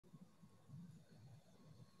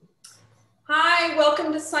Hi,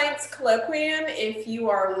 welcome to Science Colloquium. If you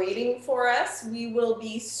are waiting for us, we will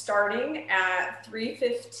be starting at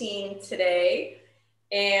 3:15 today.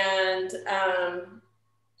 And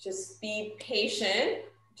just be patient,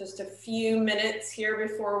 just a few minutes here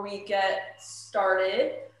before we get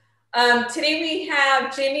started. Today we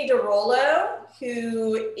have Jamie DeRollo,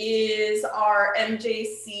 who is our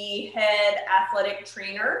MJC head athletic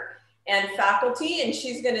trainer and faculty, and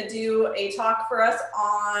she's going to do a talk for us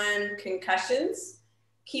on concussions,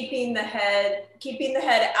 keeping the head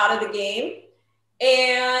out of the game.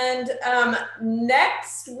 And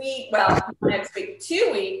next week, 2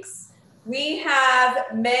 weeks, we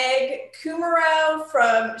have Meg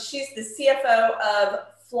Kumaro she's the CFO of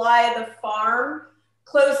Fly the Farm,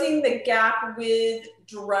 closing the gap with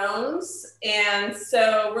drones. And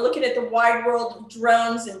so we're looking at the wide world of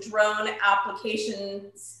drones and drone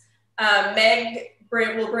applications. Meg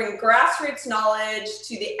will bring grassroots knowledge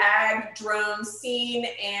to the ag drone scene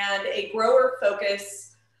and a grower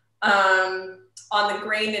focus on the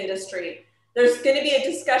grain industry. There's going to be a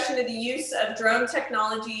discussion of the use of drone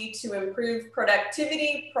technology to improve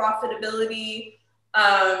productivity, profitability,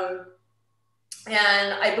 and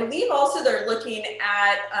I believe also they're looking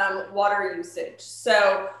at water usage.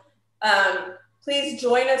 So please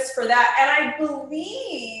join us for that. And I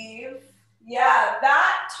believe, yeah,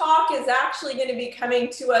 that talk is actually going to be coming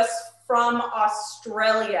to us from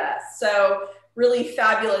Australia. So really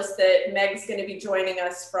fabulous that Meg's going to be joining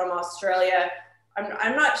us from Australia.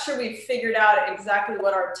 I'm not sure we've figured out exactly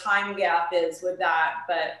what our time gap is with that,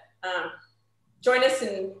 but join us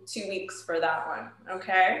in 2 weeks for that one,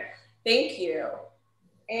 okay? Thank you.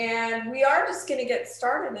 And we are just going to get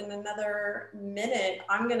started in another minute.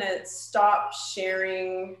 I'm going to stop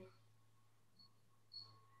sharing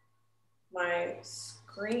my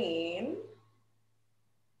screen.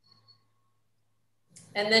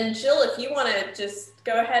 And then Jill, if you want to just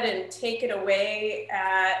go ahead and take it away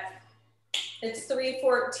it's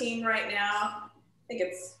 3:14 right now. I think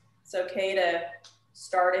it's okay to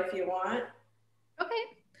start if you want. Okay.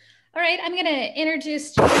 All right, I'm going to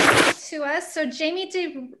introduce Jamie to us. So Jamie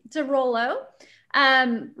DeRollo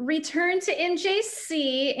returned to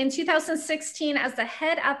MJC in 2016 as the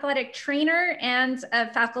head athletic trainer and a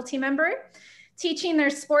faculty member, teaching their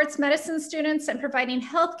sports medicine students and providing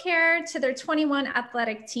healthcare to their 21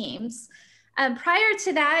 athletic teams. Prior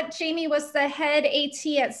to that, Jamie was the head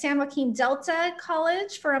AT at San Joaquin Delta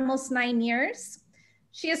College for almost 9 years.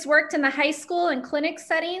 She has worked in the high school and clinic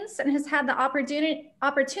settings and has had the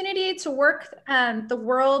opportunity to work the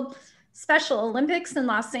World Special Olympics in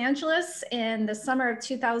Los Angeles in the summer of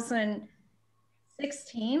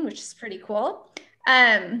 2016, which is pretty cool.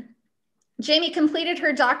 Jamie completed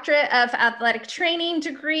her doctorate of athletic training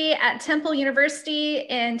degree at Temple University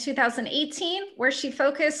in 2018, where she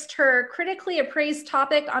focused her critically appraised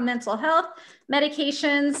topic on mental health,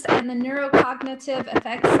 medications, and the neurocognitive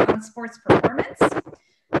effects on sports performance.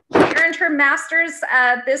 She earned her master's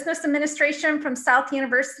of business administration from South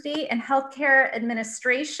University in healthcare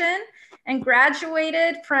administration and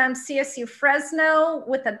graduated from CSU Fresno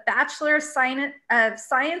with a Bachelor of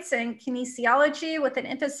Science in Kinesiology with an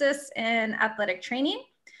emphasis in athletic training.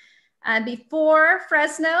 Before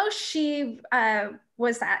Fresno, she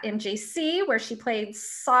was at MJC, where she played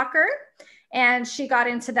soccer, and she got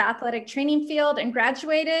into the athletic training field and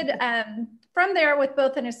graduated from there with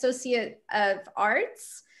both an Associate of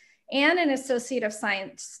Arts and an Associate of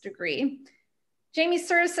Science degree. Jamie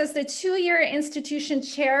serves as the 2-year institution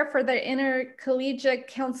chair for the Intercollegiate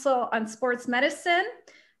Council on Sports Medicine,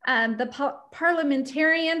 the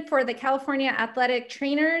parliamentarian for the California Athletic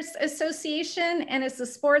Trainers Association, and is the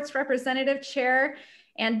sports representative chair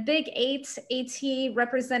and Big 8 AT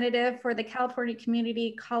representative for the California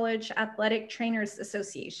Community College Athletic Trainers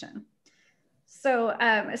Association. So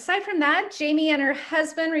aside from that, Jamie and her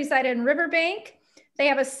husband reside in Riverbank. They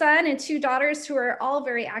have a son and 2 daughters who are all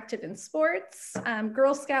very active in sports,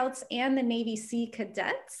 Girl Scouts, and the Navy Sea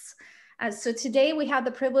Cadets. So today we have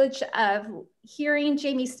the privilege of hearing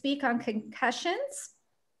Jamie speak on concussions.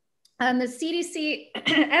 The CDC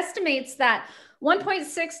estimates that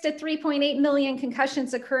 1.6 to 3.8 million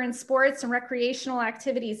concussions occur in sports and recreational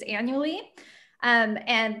activities annually.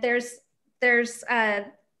 And these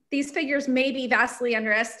figures may be vastly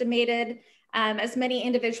underestimated, as many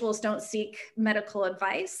individuals don't seek medical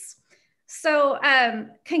advice. So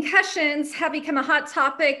concussions have become a hot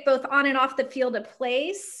topic both on and off the field of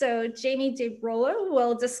play. So Jamie DeRollo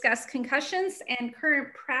will discuss concussions and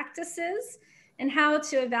current practices and how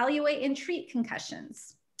to evaluate and treat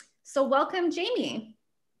concussions. So welcome, Jamie.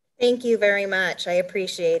 Thank you very much. I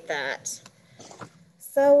appreciate that.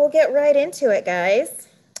 So we'll get right into it, guys.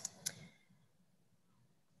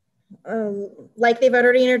 like they've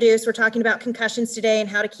already introduced, we're talking about concussions today and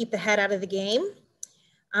how to keep the head out of the game.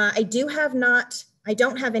 I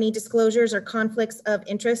don't have any disclosures or conflicts of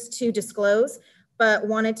interest to disclose, but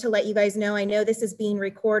wanted to let you guys know, I know this is being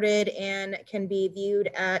recorded and can be viewed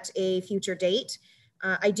at a future date.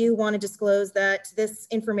 I do want to disclose that this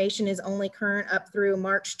information is only current up through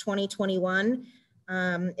March 2021.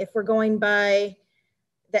 If we're going by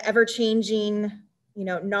the ever-changing,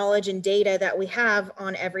 knowledge and data that we have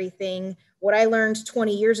on everything, what I learned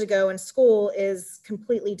 20 years ago in school is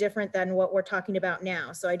completely different than what we're talking about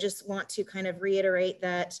now. So I just want to kind of reiterate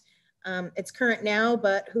that it's current now,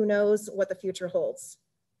 but who knows what the future holds.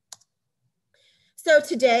 So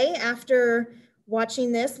today, after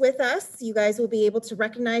watching this with us, you guys will be able to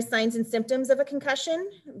recognize signs and symptoms of a concussion,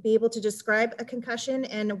 be able to describe a concussion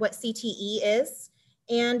and what CTE is,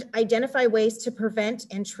 and identify ways to prevent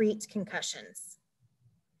and treat concussions.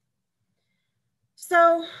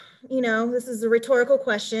 So, this is a rhetorical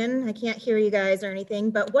question. I can't hear you guys or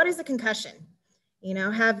anything, but what is a concussion?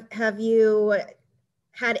 Have you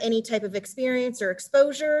had any type of experience or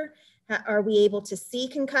exposure? Are we able to see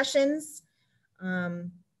concussions?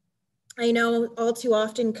 I know all too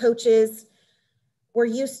often coaches, we're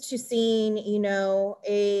used to seeing,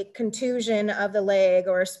 a contusion of the leg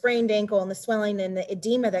or a sprained ankle and the swelling and the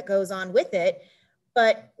edema that goes on with it.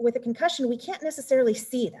 But with a concussion, we can't necessarily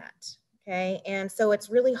see that, okay? And so it's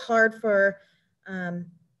really hard for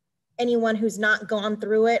anyone who's not gone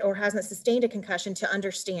through it or hasn't sustained a concussion to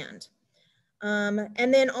understand.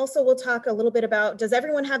 And then also we'll talk a little bit about, does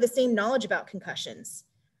everyone have the same knowledge about concussions?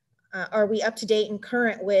 Are we up to date and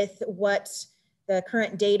current with what the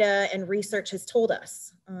current data and research has told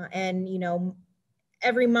us? And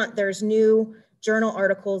every month there's new journal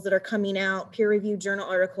articles that are coming out, peer-reviewed journal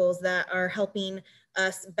articles that are helping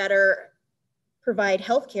us better provide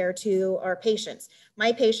healthcare to our patients.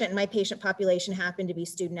 My patient and my patient population happen to be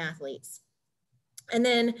student athletes. And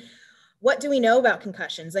then what do we know about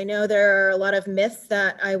concussions? I know there are a lot of myths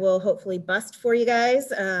that I will hopefully bust for you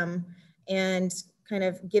guys and kind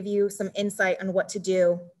of give you some insight on what to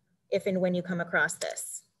do if and when you come across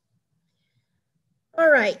this. All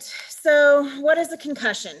right, so what is a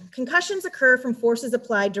concussion? Concussions occur from forces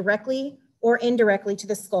applied directly or indirectly to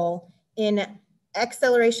the skull in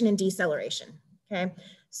acceleration and deceleration, okay?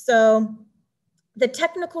 So the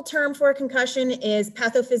technical term for a concussion is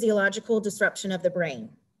pathophysiological disruption of the brain,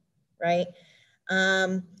 right?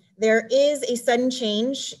 There is a sudden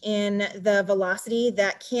change in the velocity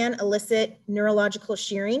that can elicit neurological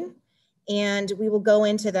shearing, and we will go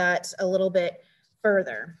into that a little bit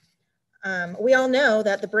further. We all know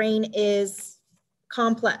that the brain is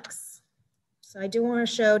complex. So I do want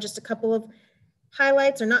to show just a couple of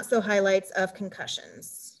highlights or not so highlights of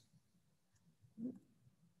concussions.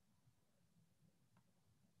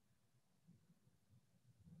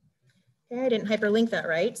 Okay, I didn't hyperlink that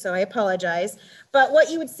right, so I apologize. But what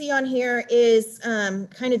you would see on here is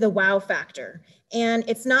kind of the wow factor. And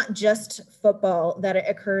it's not just football that it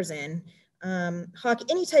occurs in. Hockey,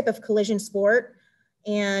 any type of collision sport,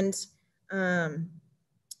 and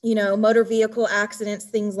motor vehicle accidents,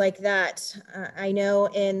 things like that. I know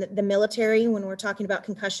in the military, when we're talking about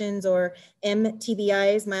concussions or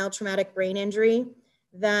MTBIs, mild traumatic brain injury,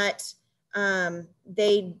 that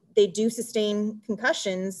they do sustain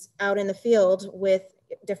concussions out in the field with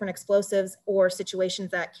different explosives or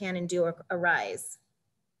situations that can and do arise.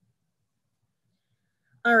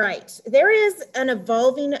 All right, there is an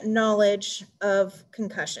evolving knowledge of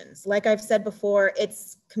concussions. Like I've said before,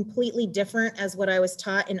 it's completely different as what I was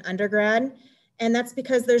taught in undergrad. And that's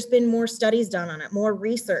because there's been more studies done on it, more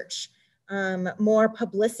research, more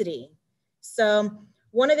publicity. So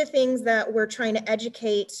one of the things that we're trying to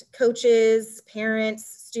educate coaches, parents,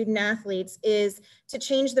 student athletes is to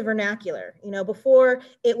change the vernacular. Before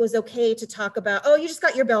it was okay to talk about, oh, you just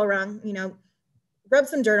got your bell rung, rub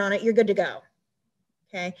some dirt on it, you're good to go.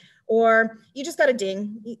 Okay, or you just got a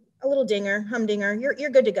ding, a little dinger, humdinger, you're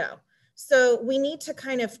good to go. So we need to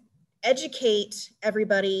kind of educate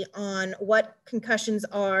everybody on what concussions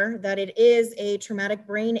are, that it is a traumatic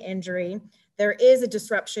brain injury, there is a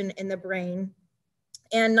disruption in the brain,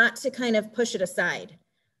 and not to kind of push it aside.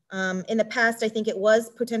 In the past, I think it was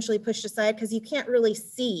potentially pushed aside because you can't really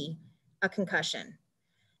see a concussion.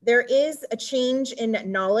 There is a change in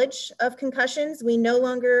knowledge of concussions. We no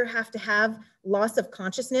longer have to have loss of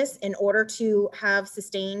consciousness in order to have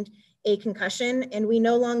sustained a concussion, and we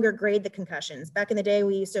no longer grade the concussions. Back in the day,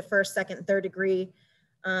 we used to first, second, third degree,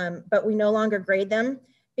 but we no longer grade them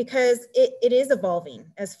because it is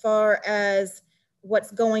evolving as far as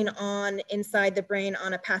what's going on inside the brain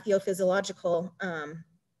on a pathophysiological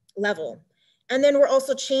level. And then we're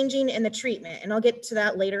also changing in the treatment, and I'll get to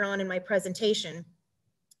that later on in my presentation.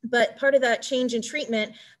 But part of that change in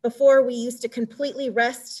treatment, before we used to completely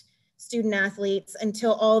rest student athletes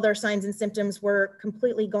until all their signs and symptoms were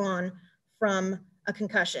completely gone from a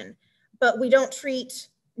concussion. But we don't treat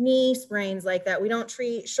knee sprains like that. We don't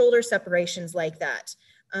treat shoulder separations like that.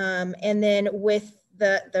 And then with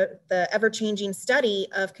the ever-changing study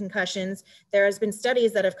of concussions, there has been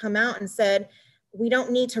studies that have come out and said, we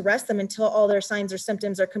don't need to rest them until all their signs or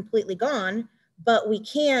symptoms are completely gone, but we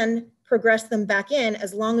can progress them back in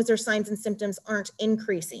as long as their signs and symptoms aren't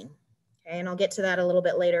increasing. Okay, and I'll get to that a little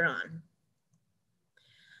bit later on.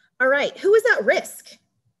 All right, who is at risk?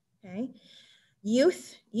 Okay,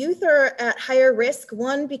 youth are at higher risk,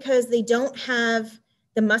 one, because they don't have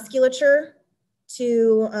the musculature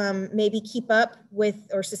to maybe keep up with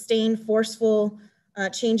or sustain forceful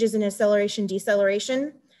changes in acceleration,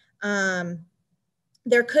 deceleration.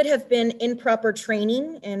 There could have been improper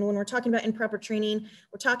training. And when we're talking about improper training,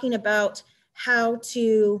 we're talking about how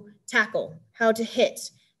to tackle, how to hit,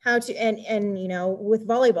 how to, and you know, with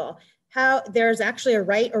volleyball, how there's actually a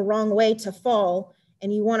right or wrong way to fall,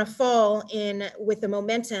 and you want to fall in with the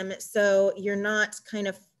momentum so you're not kind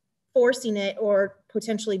of forcing it or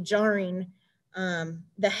potentially jarring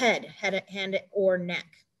the head, hand, or neck.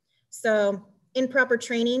 So improper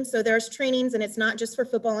training. So there's trainings, and it's not just for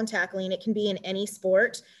football and tackling. It can be in any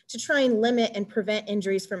sport to try and limit and prevent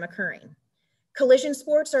injuries from occurring. Collision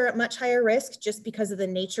sports are at much higher risk just because of the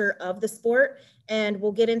nature of the sport. And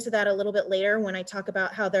we'll get into that a little bit later when I talk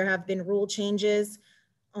about how there have been rule changes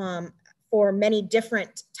for many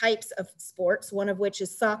different types of sports, one of which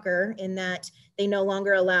is soccer, in that they no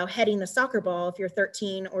longer allow heading the soccer ball if you're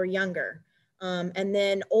 13 or younger. And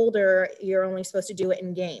then older, you're only supposed to do it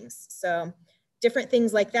in games. So different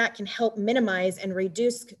things like that can help minimize and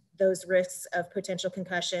reduce those risks of potential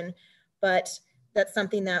concussion, but that's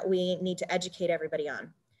something that we need to educate everybody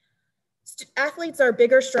on. Athletes are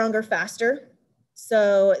bigger, stronger, faster.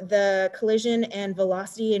 So the collision and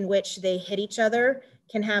velocity in which they hit each other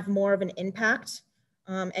can have more of an impact.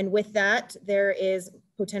 And with that, there is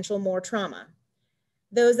potential more trauma.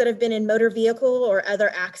 Those that have been in motor vehicle or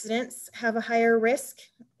other accidents have a higher risk.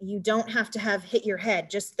 You don't have to have hit your head,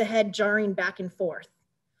 just the head jarring back and forth.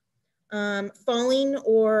 Falling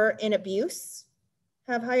or in abuse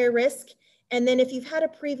have higher risk. And then if you've had a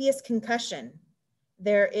previous concussion,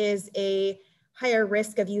 there is a higher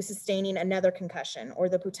risk of you sustaining another concussion, or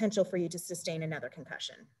the potential for you to sustain another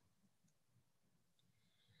concussion.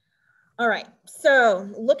 All right, so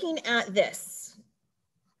looking at this,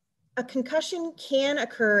 a concussion can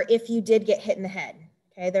occur if you did get hit in the head.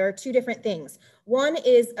 Okay, there are two different things. One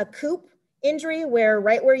is a coup injury, where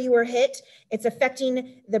right where you were hit, it's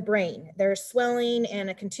affecting the brain. There's swelling and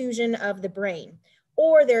a contusion of the brain.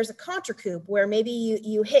 Or there's a contra coup, where maybe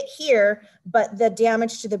you hit here, but the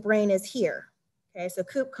damage to the brain is here. Okay, so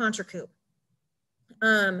coup, contra coup.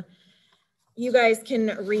 You guys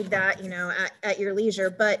can read that, you know, at your leisure,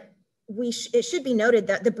 but it should be noted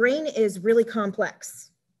that the brain is really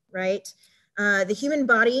complex, right? The human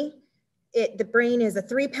body, the brain is a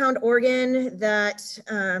 3-pound organ that,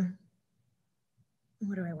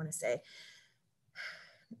 what do I want to say?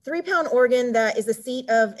 3-pound organ that is the seat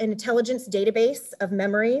of an intelligence database of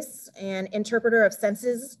memories and interpreter of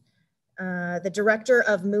senses, the director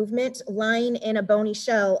of movement, lying in a bony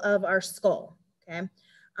shell of our skull, okay?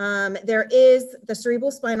 There is the cerebral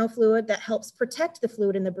spinal fluid that helps protect the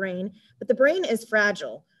fluid in the brain, but the brain is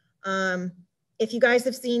fragile. If you guys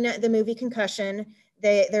have seen the movie Concussion,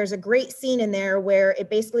 there's a great scene in there where it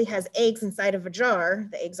basically has eggs inside of a jar,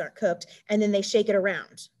 the eggs aren't cooked, and then they shake it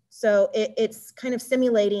around. So it's kind of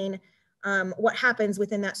simulating what happens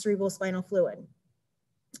within that cerebral spinal fluid.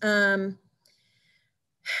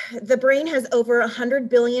 The brain has over 100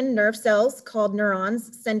 billion nerve cells called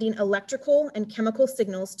neurons, sending electrical and chemical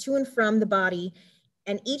signals to and from the body.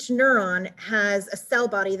 And each neuron has a cell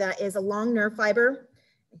body that is a long nerve fiber.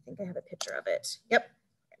 I think I have a picture of it. Yep,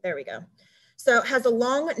 there we go. So it has a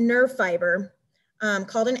long nerve fiber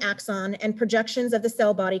called an axon, and projections of the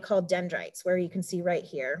cell body called dendrites, where you can see right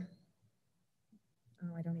here.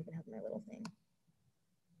 Oh, I don't even have my little thing.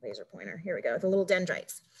 Laser pointer, here we go, the little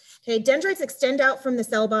dendrites. Okay, dendrites extend out from the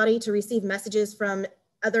cell body to receive messages from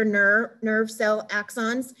other nerve cell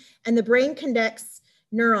axons, and the brain connects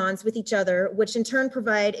neurons with each other, which in turn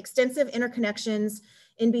provide extensive interconnections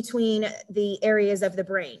in between the areas of the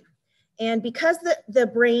brain. And because the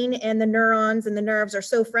brain and the neurons and the nerves are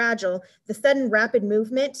so fragile, the sudden rapid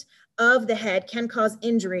movement of the head can cause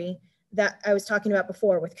injury that I was talking about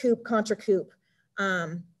before with coup, contra coup,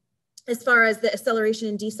 as far as the acceleration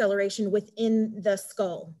and deceleration within the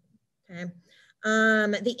skull. Okay.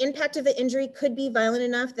 The impact of the injury could be violent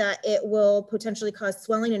enough that it will potentially cause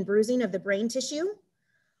swelling and bruising of the brain tissue,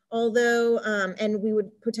 although, and we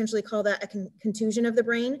would potentially call that a contusion of the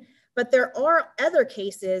brain. But there are other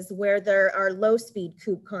cases where there are low speed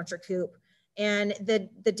coup contra coup, and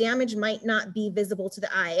the damage might not be visible to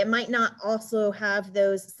the eye. It might not also have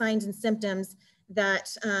those signs and symptoms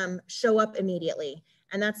that show up immediately.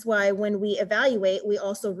 And that's why when we evaluate, we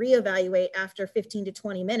also reevaluate after 15 to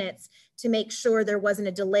 20 minutes to make sure there wasn't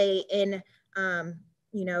a delay in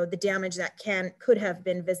the damage that could have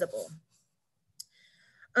been visible.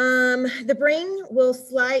 The brain will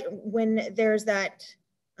slide when there's that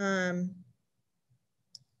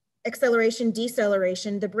acceleration,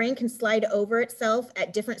 deceleration. The brain can slide over itself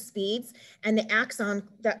at different speeds, and the axon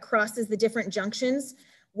that crosses the different junctions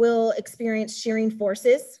will experience shearing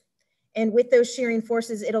forces. And with those shearing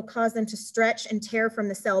forces, it'll cause them to stretch and tear from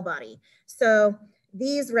the cell body. So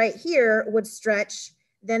these right here would stretch,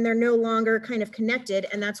 then they're no longer kind of connected,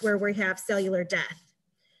 and that's where we have cellular death.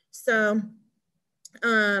 So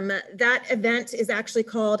that event is actually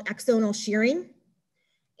called axonal shearing,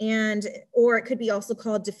 or it could be also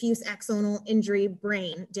called diffuse axonal injury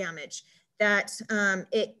brain damage, that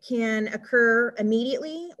it can occur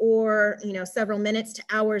immediately or several minutes to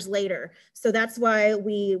hours later. So that's why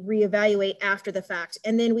we reevaluate after the fact.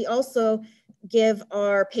 And then we also give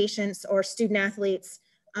our patients or student athletes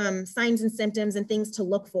signs and symptoms and things to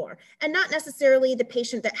look for. And not necessarily the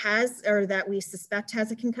patient that has or that we suspect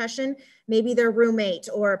has a concussion, maybe their roommate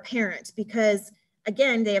or a parent, because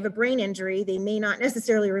again, they have a brain injury. They may not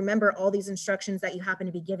necessarily remember all these instructions that you happen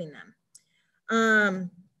to be giving them.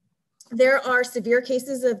 There are severe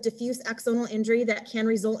cases of diffuse axonal injury that can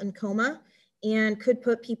result in coma and could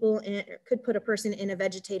put a person in a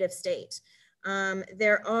vegetative state.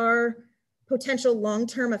 There are potential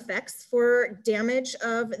long-term effects for damage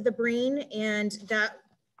of the brain, and that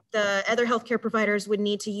the other healthcare providers would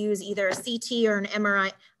need to use either a CT or an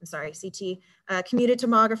MRI, computed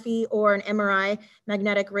tomography or an MRI,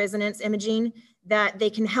 magnetic resonance imaging, that they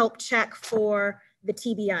can help check for the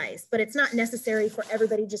TBIs, but it's not necessary for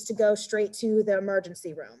everybody just to go straight to the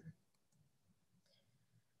emergency room.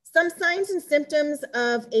 Some signs and symptoms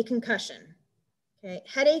of a concussion. Okay,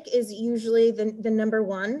 headache is usually the number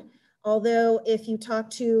one, although if you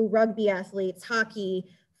talk to rugby athletes, hockey,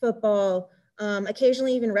 football,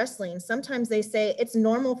 occasionally even wrestling, sometimes they say it's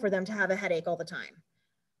normal for them to have a headache all the time.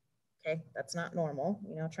 Okay, that's not normal,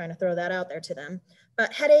 trying to throw that out there to them.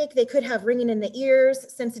 But headache, they could have ringing in the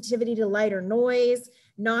ears, sensitivity to light or noise,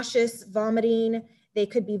 nauseous, vomiting. They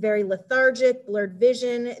could be very lethargic, blurred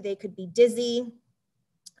vision. They could be dizzy.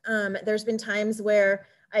 There's been times where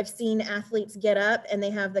I've seen athletes get up and they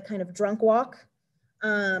have the kind of drunk walk.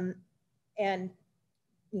 And,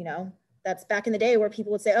 that's back in the day where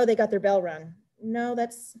people would say, oh, they got their bell rung. No,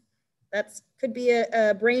 that's could be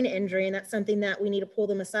a brain injury, and that's something that we need to pull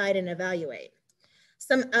them aside and evaluate.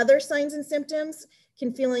 Some other signs and symptoms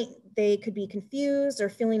they could be confused or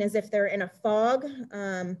feeling as if they're in a fog.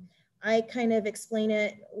 I kind of explain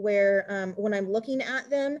it where when I'm looking at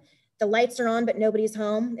them, the lights are on, but nobody's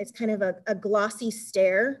home. It's kind of a glossy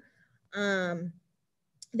stare.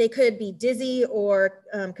 They could be dizzy or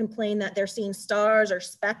complain that they're seeing stars or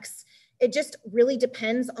specks. It just really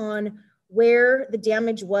depends on where the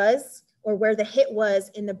damage was or where the hit was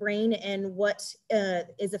in the brain and what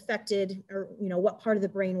is affected, or what part of the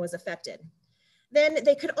brain was affected. Then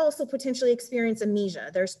they could also potentially experience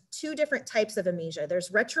amnesia. There's two different types of amnesia.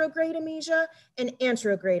 There's retrograde amnesia and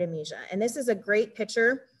anterograde amnesia. And this is a great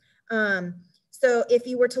picture. So if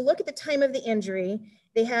you were to look at the time of the injury,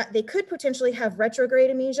 they could potentially have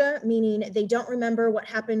retrograde amnesia, meaning they don't remember what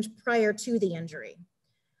happened prior to the injury.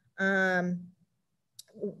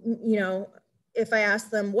 If I ask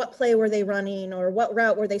them what play were they running or what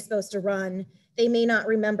route were they supposed to run, they may not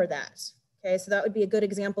remember that. Okay, so that would be a good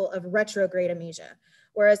example of retrograde amnesia.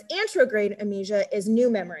 Whereas anterograde amnesia is new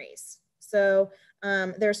memories. So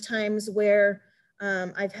there's times where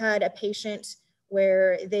I've had a patient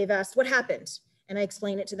where they've asked, what happened? And I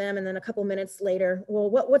explain it to them, and then a couple minutes later, well,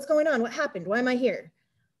 what's going on? What happened? Why am I here?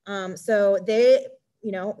 So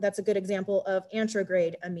that's a good example of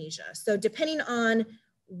anterograde amnesia. So depending on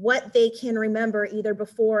what they can remember either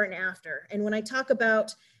before and after. And when I talk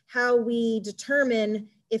about how we determine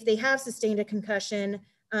if they have sustained a concussion,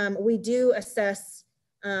 we do assess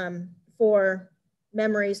for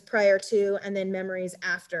memories prior to and then memories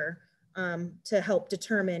after to help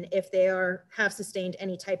determine if they have sustained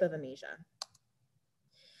any type of amnesia.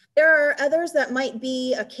 There are others that might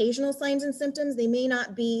be occasional signs and symptoms. They may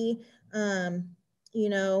not be, not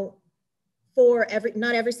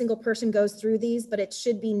every single person goes through these, but it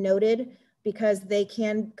should be noted because they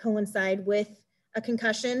can coincide with a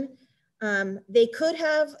concussion. They could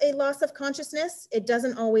have a loss of consciousness. It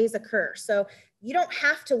doesn't always occur. So you don't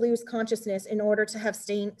have to lose consciousness in order to have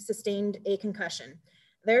sustained a concussion.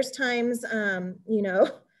 There's times, you know,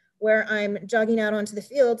 where I'm jogging out onto the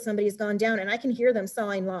field, somebody's gone down and I can hear them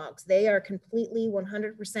sawing logs. They are completely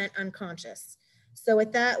 100% unconscious. So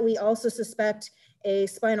with that, we also suspect a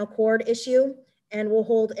spinal cord issue, and we'll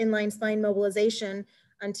hold inline spine mobilization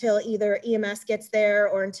until either EMS gets there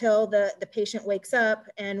or until the patient wakes up,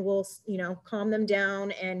 and we'll, you know, calm them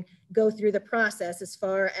down and go through the process as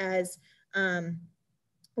far as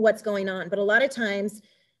what's going on. But a lot of times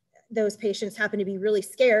those patients happen to be really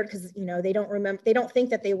scared because, you know, they don't think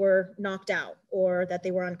that they were knocked out or that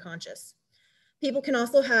they were unconscious. People can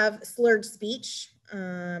also have slurred speech,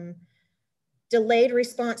 delayed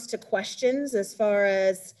response to questions, as far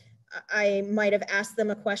as I might have asked them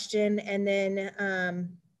a question and then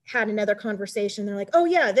had another conversation. They're like, oh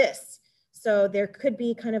yeah, this. So there could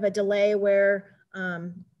be kind of a delay where,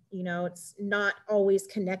 you know, it's not always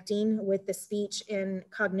connecting with the speech and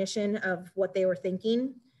cognition of what they were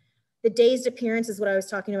thinking. The dazed appearance is what I was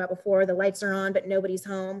talking about before. The lights are on, but nobody's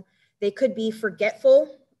home. They could be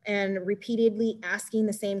forgetful and repeatedly asking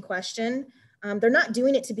the same question. They're not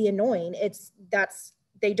doing it to be annoying.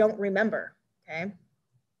 They don't remember, okay?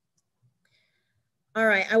 All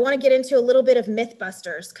right, I want to get into a little bit of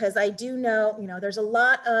Mythbusters, because I do know, you know, there's a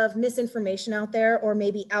lot of misinformation out there, or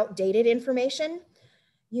maybe outdated information.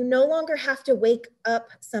 You no longer have to wake up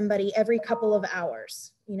somebody every couple of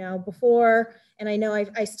hours. You know, before, and I know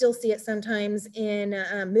I still see it sometimes in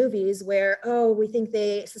movies where, oh, we think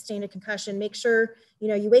they sustained a concussion. Make sure, you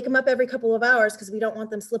know, you wake them up every couple of hours because we don't want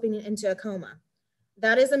them slipping into a coma.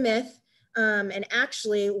 That is a myth. And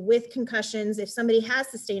actually, with concussions, if somebody has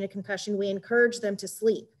sustained a concussion, we encourage them to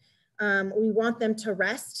sleep. We want them to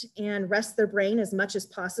rest and rest their brain as much as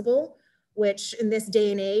possible, which in this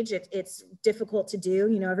day and age, it's difficult to do.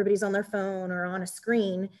 You know, everybody's on their phone or on a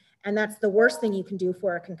screen, and that's the worst thing you can do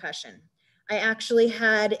for a concussion. I actually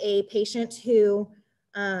had a patient who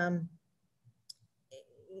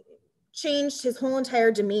changed his whole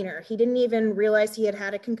entire demeanor. He didn't even realize he had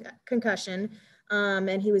had a concussion.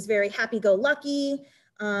 And he was very happy-go-lucky,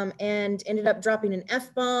 and ended up dropping an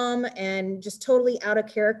F-bomb and just totally out of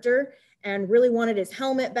character, and really wanted his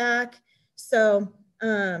helmet back. So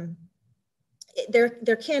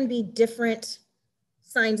there can be different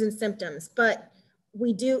signs and symptoms, but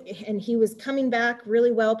we do, and he was coming back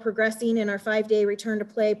really well, progressing in our 5-day return to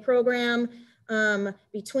play program.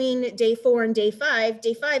 Between day 4 and day 5,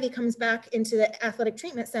 he comes back into the athletic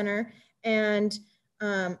treatment center, and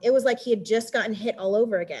it was like he had just gotten hit all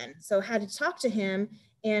over again. So had to talk to him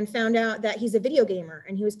and found out that he's a video gamer,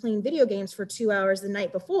 and he was playing video games for 2 hours the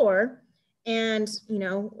night before. And, you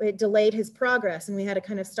know, it delayed his progress, and we had to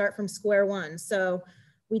kind of start from square one. So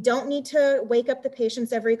we don't need to wake up the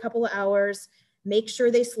patients every couple of hours. Make sure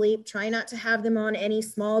they sleep. Try not to have them on any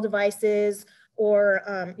small devices,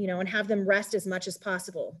 or, you know, and have them rest as much as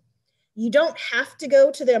possible. You don't have to go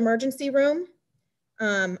to the emergency room.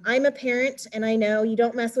 I'm a parent, and I know you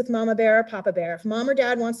don't mess with mama bear or papa bear. If mom or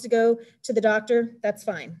dad wants to go to the doctor, that's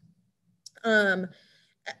fine.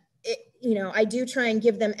 You know, I do try and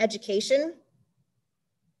give them education,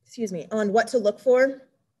 on what to look for,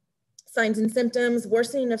 signs and symptoms,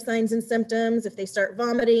 worsening of signs and symptoms, if they start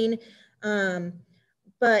vomiting.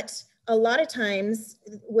 But a lot of times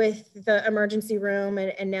with the emergency room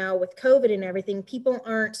and now with COVID and everything, people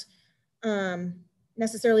aren't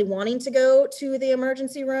necessarily wanting to go to the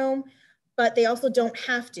emergency room, but they also don't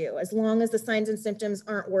have to, as long as the signs and symptoms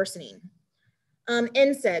aren't worsening.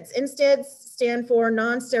 NSAIDs. NSAIDs stand for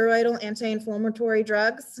non-steroidal anti-inflammatory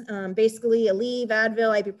drugs, basically Aleve,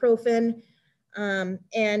 Advil, ibuprofen.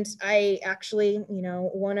 And I actually, you know,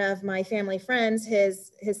 one of my family friends,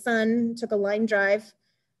 his son took a line drive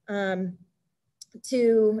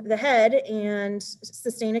to the head and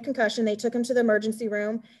sustained a concussion. They took him to the emergency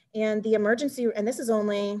room, and and this is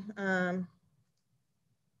only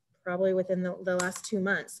probably within the last 2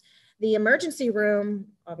 months. The emergency room,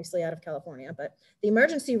 obviously out of California, but the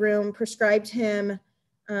emergency room prescribed him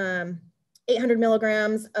 800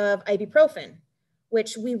 milligrams of ibuprofen,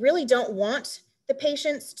 which we really don't want the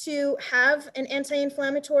patients to have an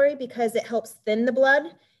anti-inflammatory, because it helps thin the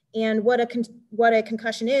blood. And what a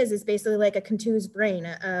concussion is basically like a contused brain,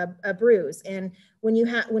 a bruise. And when you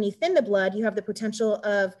thin the blood, you have the potential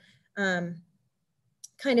of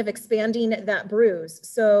kind of expanding that bruise.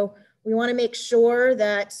 So we want to make sure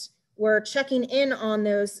that we're checking in on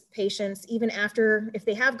those patients, even after, if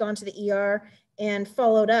they have gone to the ER and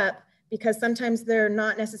followed up, because sometimes they're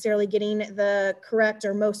not necessarily getting the correct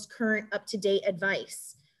or most current up-to-date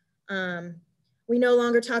advice. We no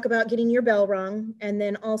longer talk about getting your bell rung, and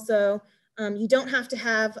then also you don't have to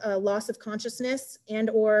have a loss of consciousness and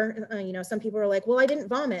or, you know, some people are like, well, I didn't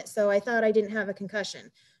vomit, so I thought I didn't have a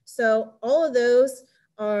concussion. So all of those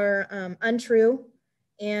are untrue.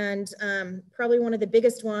 And probably one of the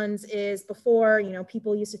biggest ones is before, you know,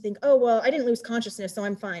 people used to think, oh, well, I didn't lose consciousness, so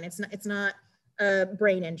I'm fine. It's not a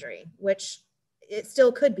brain injury, which it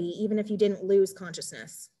still could be, even if you didn't lose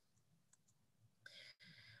consciousness.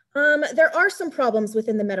 There are some problems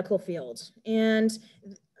within the medical field, and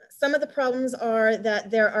some of the problems are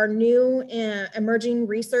that there are new emerging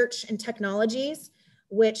research and technologies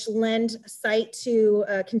which lend sight to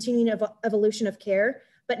continuing evolution of care,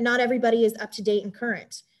 but not everybody is up to date and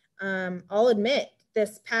current. I'll admit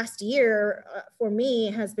this past year for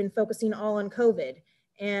me has been focusing all on COVID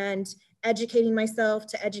and educating myself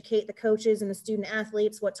to educate the coaches and the student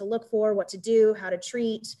athletes what to look for, what to do, how to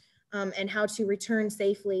treat, and how to return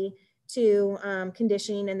safely to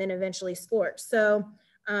conditioning and then eventually sports. So,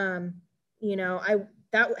 you know,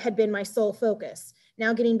 that had been my sole focus.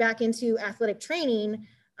 Now getting back into athletic training,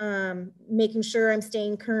 making sure I'm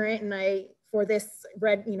staying current, and for this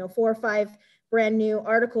read, you know, 4 or 5 brand new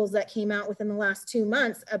articles that came out within the last 2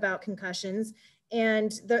 months about concussions,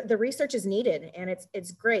 and the research is needed and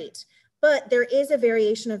it's great. But there is a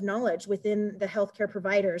variation of knowledge within the healthcare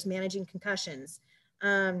providers managing concussions.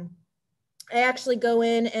 I actually go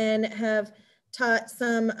in and have taught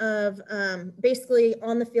some of basically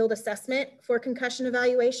on the field assessment for concussion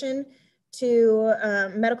evaluation to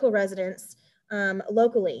medical residents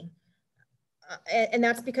locally. And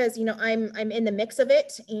that's because, you know, I'm in the mix of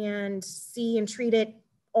it and see and treat it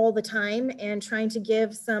all the time, and trying to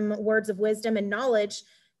give some words of wisdom and knowledge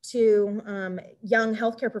to young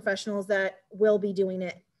healthcare professionals that will be doing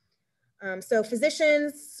it. So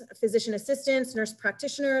physicians, physician assistants, nurse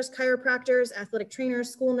practitioners, chiropractors, athletic trainers,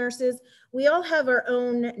 school nurses, we all have our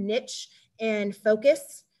own niche and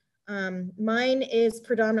focus. Mine is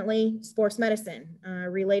predominantly sports medicine,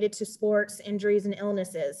 related to sports, injuries, and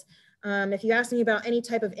illnesses. If you ask me about any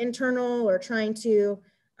type of internal or trying to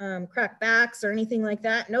crack backs or anything like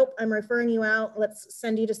that, nope, I'm referring you out. Let's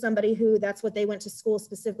send you to somebody who that's what they went to school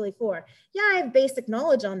specifically for. Yeah, I have basic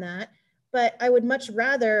knowledge on that, but I would much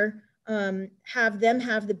rather have them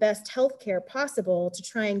have the best healthcare possible to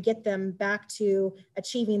try and get them back to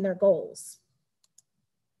achieving their goals.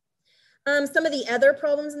 Some of the other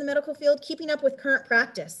problems in the medical field, keeping up with current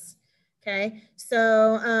practice. Okay,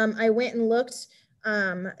 so I went and looked.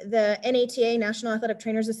 The NATA, National Athletic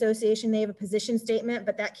Trainers Association, they have a position statement,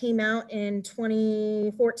 but that came out in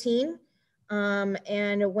 2014.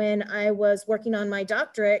 And when I was working on my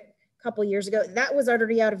doctorate a couple years ago, that was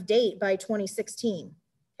already out of date by 2016,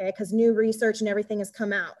 okay, because new research and everything has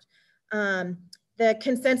come out. The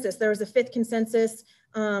consensus, there was a 5th consensus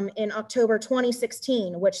in October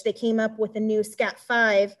 2016, which they came up with a new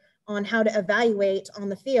SCAT-5 on how to evaluate on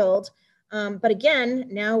the field. But again,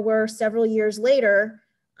 now we're several years later,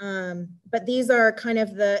 but these are kind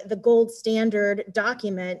of the gold standard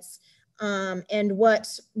documents and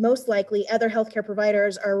what most likely other healthcare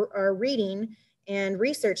providers are reading and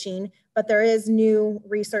researching, but there is new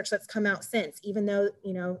research that's come out since, even though,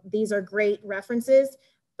 you know, these are great references,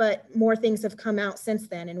 but more things have come out since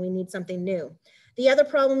then and we need something new. The other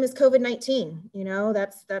problem is COVID-19, you know,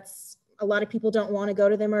 that's a lot of people don't want to go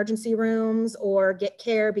to the emergency rooms or get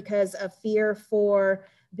care because of fear for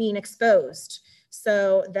being exposed.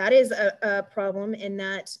 So that is a problem in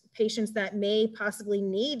that patients that may possibly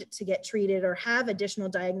need to get treated or have additional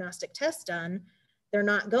diagnostic tests done, they're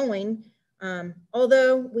not going.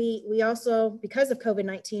 Although we also, because of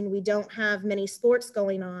COVID-19, we don't have many sports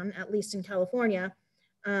going on, at least in California.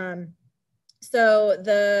 So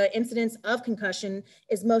the incidence of concussion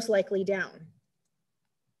is most likely down.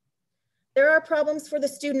 There are problems for the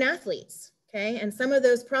student athletes, okay? And some of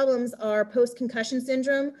those problems are post-concussion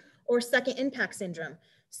syndrome or second impact syndrome.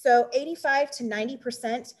 So 85 to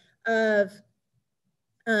 90% of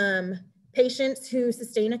patients who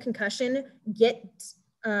sustain a concussion get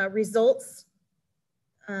results,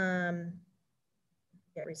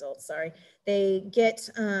 they get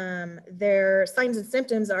their signs and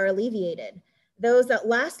symptoms are alleviated. Those that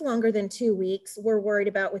last longer than 2 weeks we're worried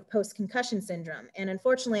about with post-concussion syndrome. And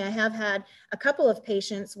unfortunately, I have had a couple of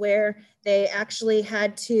patients where they actually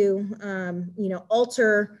had to, you know,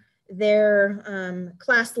 alter their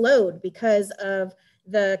class load because of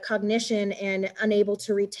the cognition and unable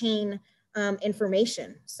to retain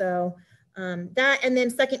information. So that, and then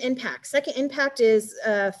second impact. Second impact is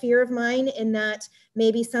a fear of mine in that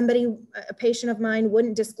maybe somebody, a patient of mine,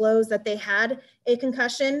 wouldn't disclose that they had a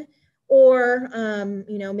concussion, or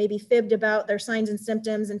you know, maybe fibbed about their signs and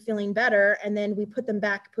symptoms and feeling better, and then we put them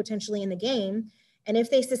back potentially in the game. And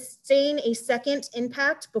if they sustain a second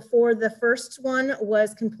impact before the first one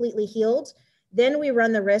was completely healed, then we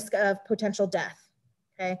run the risk of potential death.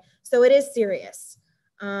 Okay, so it is serious.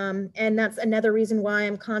 And that's another reason why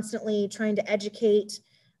I'm constantly trying to educate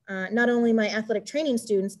not only my athletic training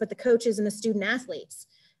students, but the coaches and the student athletes.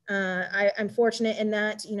 I'm fortunate in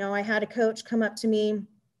that, you know, I had a coach come up to me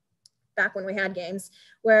back when we had games,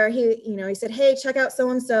 where he, you know, he said, hey, check out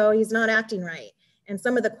so-and-so, he's not acting right. And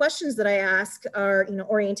some of the questions that I ask are, you know,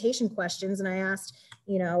 orientation questions. And I asked,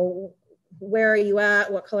 you know, where are you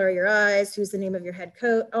at? What color are your eyes? Who's the name of your head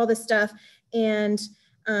coach? All this stuff. And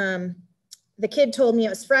the kid told me it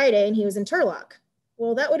was Friday and he was in Turlock.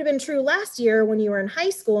 Well, that would have been true last year when you were in high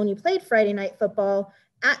school and you played Friday night football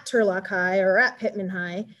at Turlock High or at Pittman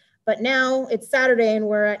High. But now it's Saturday and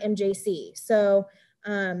we're at MJC. So,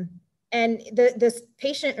 and this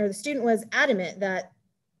patient or the student was adamant that,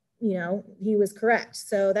 you know, he was correct.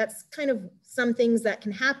 So that's kind of some things that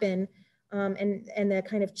can happen, and the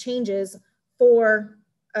kind of changes for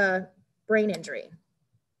brain injury.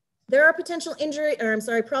 There are potential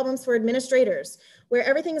problems for administrators where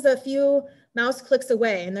everything is a few mouse clicks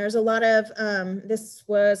away. And there's a lot of, this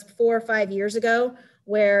was 4 or 5 years ago,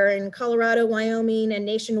 where in Colorado, Wyoming, and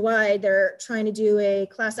nationwide, they're trying to do a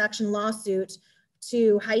class action lawsuit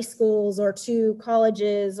to high schools or to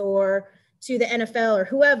colleges or to the NFL or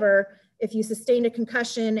whoever, if you sustained a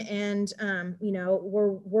concussion and, you know, we're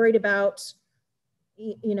worried about,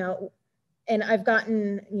 you know, and I've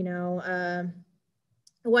gotten, you know,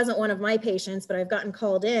 it wasn't one of my patients, but I've gotten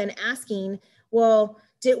called in asking, well,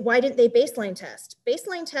 why didn't they baseline test?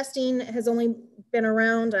 Baseline testing has only been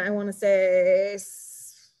around, I want to say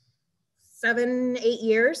 7, 8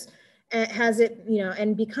 years, has it, you know,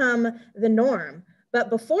 and become the norm. But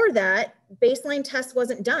before that, baseline test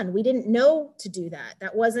wasn't done. We didn't know to do that.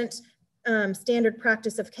 That wasn't standard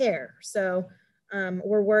practice of care. So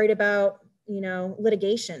we're worried about, you know,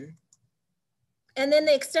 litigation. And then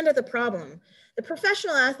the extent of the problem. The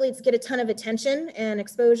professional athletes get a ton of attention and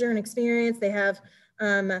exposure and experience. They have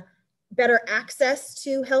better access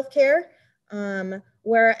to healthcare.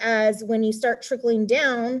 Whereas when you start trickling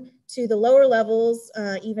down to the lower levels,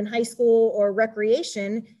 even high school or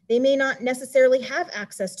recreation, they may not necessarily have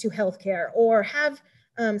access to healthcare or have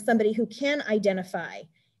somebody who can identify.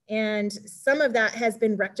 And some of that has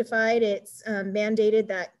been rectified. It's mandated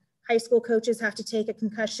that high school coaches have to take a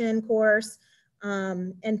concussion course,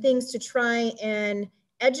 and things to try and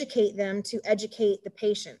educate them to educate the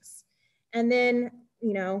patients. And then,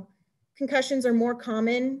 you know, concussions are more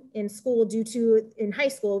common in school in high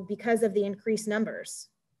school because of the increased numbers.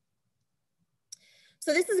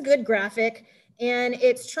 So this is a good graphic, and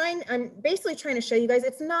I'm basically trying to show you guys,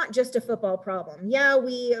 it's not just a football problem. Yeah,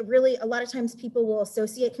 a lot of times people will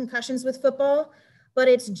associate concussions with football, but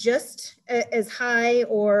it's just as high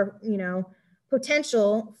or, you know,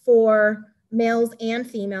 potential for males and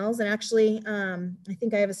females. And actually, I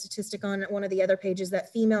think I have a statistic on one of the other pages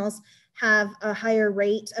that females have a higher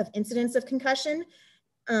rate of incidence of concussion.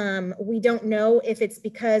 We don't know if it's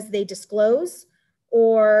because they disclose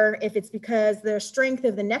or if it's because their strength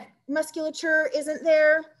of the neck musculature isn't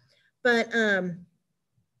there. But,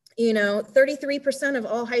 you know, 33% of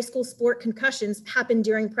all high school sport concussions happen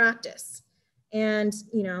during practice. And,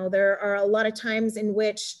 you know, there are a lot of times in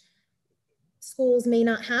which schools may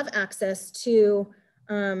not have access to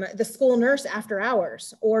the school nurse after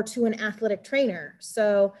hours or to an athletic trainer.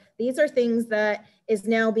 So these are things that is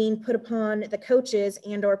now being put upon the coaches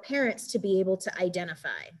and or parents to be able to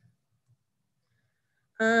identify.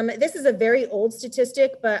 This is a very old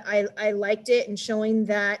statistic, but I liked it in showing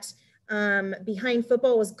that behind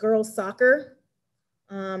football was girls soccer.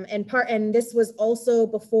 And this was also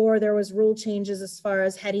before there was rule changes as far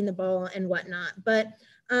as heading the ball and whatnot. But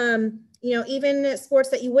you know, even sports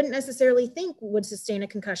that you wouldn't necessarily think would sustain a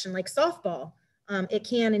concussion, like softball, it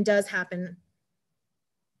can and does happen.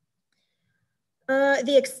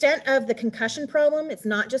 The extent of the concussion problem, it's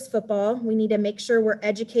not just football. We need to make sure we're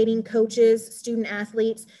educating coaches, student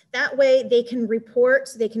athletes. That way they can report,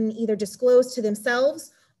 they can either disclose to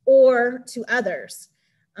themselves or to others.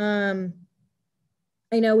 I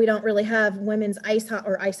know we don't really have women's ice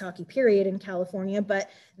hockey period in California, but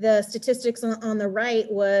the statistics on the right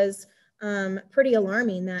was pretty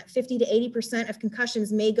alarming that 50 to 80% of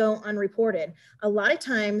concussions may go unreported. A lot of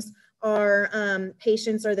times our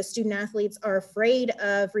patients or the student athletes are afraid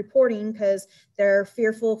of reporting because they're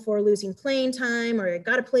fearful for losing playing time or you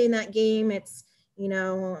got to play in that game. It's, you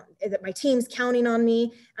know, that my team's counting on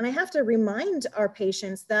me. And I have to remind our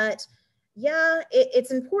patients that, yeah,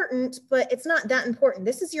 it's important, but it's not that important.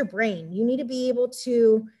 This is your brain. You need to be able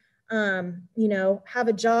to, you know, have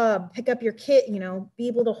a job, pick up your kid, you know, be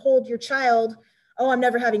able to hold your child. Oh, I'm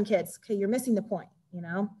never having kids. Okay, you're missing the point, you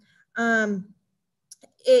know.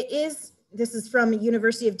 This is from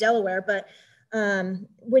University of Delaware, but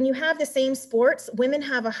when you have the same sports, women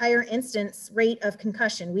have a higher incidence rate of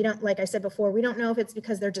concussion. We don't, like I said before, we don't know if it's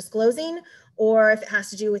because they're disclosing or if it has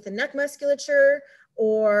to do with the neck musculature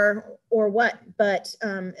or what, but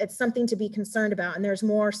it's something to be concerned about. And there's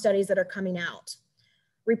more studies that are coming out.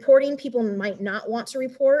 Reporting, people might not want to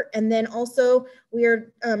report. And then also we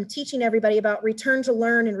are teaching everybody about return to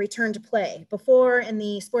learn and return to play. Before, in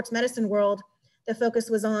the sports medicine world, the focus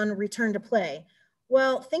was on return to play.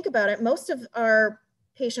 Well, think about it. Most of our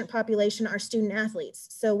patient population are student athletes.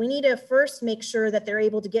 So we need to first make sure that they're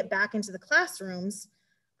able to get back into the classrooms.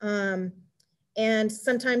 And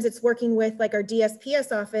sometimes it's working with like our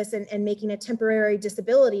DSPS office and making a temporary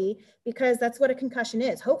disability, because that's what a concussion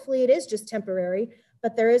is. Hopefully it is just temporary,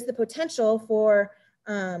 but there is the potential for,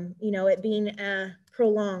 you know, it being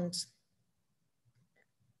prolonged.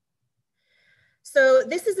 So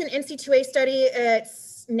this is an NC2A study.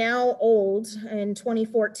 It's now old in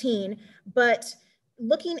 2014, but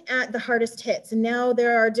looking at the hardest hits. And now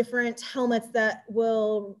there are different helmets that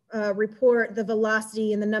will report the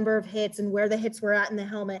velocity and the number of hits and where the hits were at in the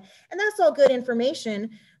helmet. And that's all good information,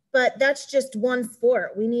 but that's just one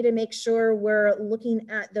sport. We need to make sure we're looking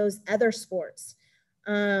at those other sports.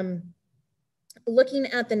 Looking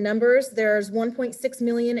at the numbers, there's 1.6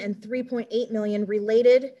 million and 3.8 million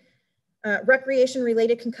related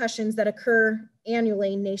recreation-related concussions that occur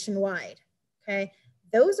annually nationwide, okay?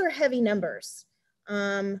 Those are heavy numbers.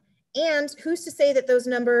 And who's to say that those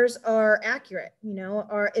numbers are accurate? You know,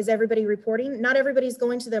 is everybody reporting? Not everybody's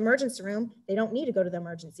going to the emergency room. They don't need to go to the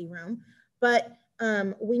emergency room, but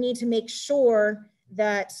we need to make sure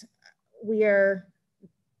that we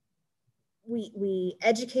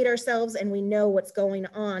educate ourselves and we know what's going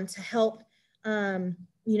on to help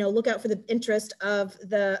you know, look out for the interest of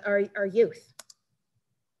our youth.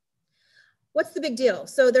 What's the big deal?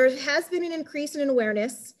 So there has been an increase in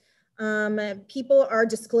awareness. People are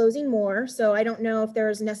disclosing more. So I don't know if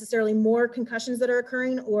there's necessarily more concussions that are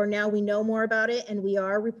occurring, or now we know more about it and we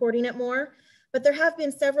are reporting it more. But there have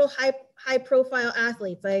been several high profile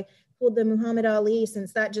athletes. I pulled the Muhammad Ali,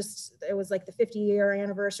 since it was like the 50-year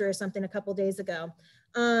anniversary or something a couple days ago.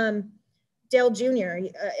 Dale Jr.,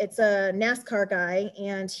 it's a NASCAR guy,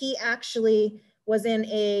 and he actually was in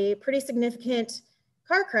a pretty significant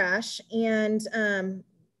car crash, and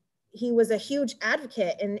he was a huge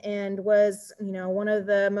advocate and was, you know, one of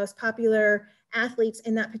the most popular athletes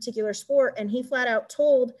in that particular sport. And he flat out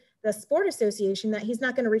told the sport association that he's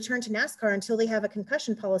not going to return to NASCAR until they have a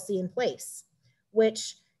concussion policy in place,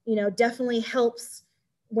 which, you know, definitely helps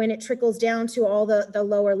when it trickles down to all the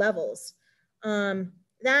lower levels.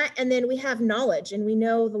 That, and then we have knowledge and we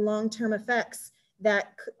know the long-term effects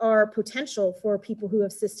that are potential for people who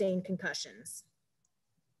have sustained concussions.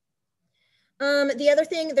 The other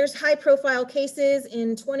thing, there's high profile cases.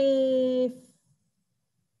 In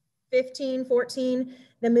 2015, 14,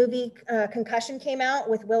 the movie Concussion came out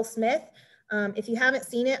with Will Smith. If you haven't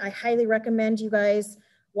seen it, I highly recommend you guys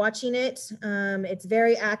watching it. It's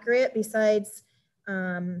very accurate, besides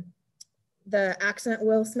the accent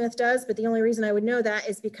Will Smith does, but the only reason I would know that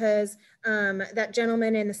is because that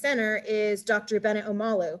gentleman in the center is Dr. Bennett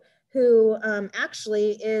Omalu, who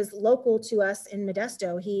actually is local to us in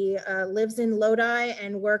Modesto. He lives in Lodi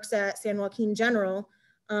and works at San Joaquin General,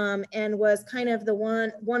 and was kind of the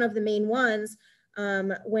one of the main ones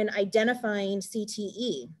when identifying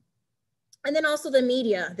CTE. And then also the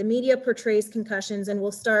media. The media portrays concussions and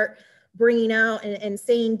will start bringing out and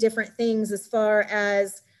saying different things as far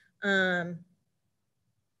as, you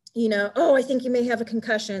know, oh, I think you may have a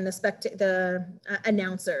concussion, the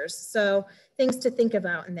announcers. So things to think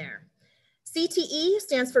about in there. CTE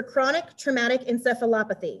stands for chronic traumatic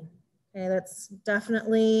encephalopathy. Okay, that's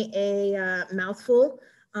definitely a mouthful.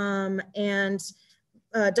 And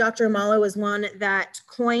Dr. Omalu is one that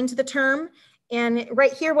coined the term. And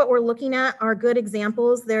right here, what we're looking at are good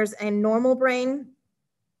examples. There's a normal brain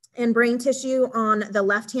and brain tissue on the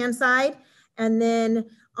left-hand side. And then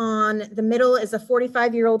on the middle is a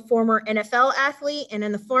 45-year-old former NFL athlete. And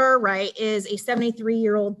in the far right is a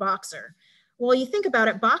 73-year-old boxer. Well, you think about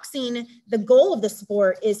it, boxing, the goal of the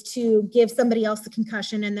sport is to give somebody else a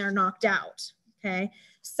concussion and they're knocked out, okay?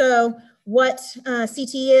 So what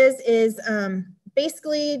CTE is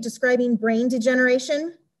basically describing brain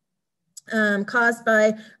degeneration. caused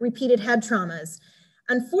by repeated head traumas.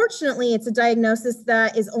 Unfortunately, it's a diagnosis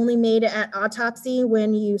that is only made at autopsy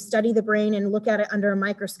when you study the brain and look at it under a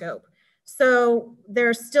microscope. So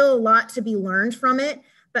there's still a lot to be learned from it,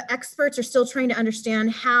 but experts are still trying to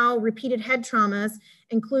understand how repeated head traumas,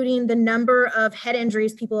 including the number of head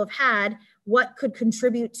injuries people have had, what could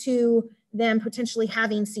contribute to them potentially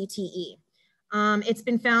having CTE. It's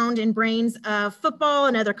been found in brains of football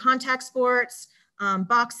and other contact sports,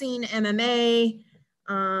 boxing, MMA,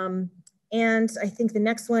 and I think the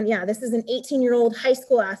next one, yeah, this is an 18-year-old high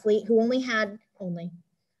school athlete who only had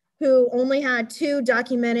 2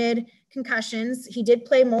 documented concussions. He did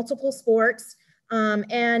play multiple sports,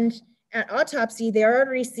 and at autopsy, they're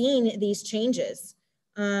already seeing these changes.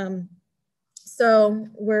 So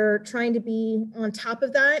we're trying to be on top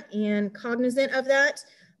of that and cognizant of that,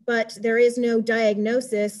 but there is no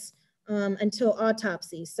diagnosis until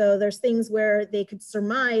autopsy. So there's things where they could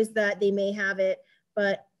surmise that they may have it,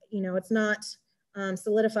 but it's not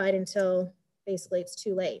solidified until basically it's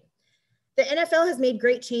too late. The NFL has made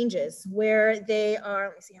great changes where they are,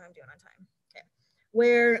 let me see how I'm doing on time. Okay.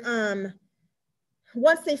 Where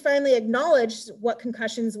once they finally acknowledged what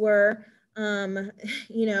concussions were,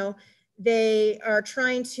 they are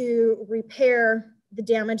trying to repair the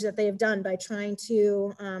damage that they have done by trying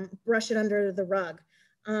to brush it under the rug.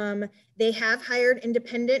 They have hired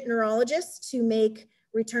independent neurologists to make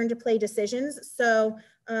return to play decisions. So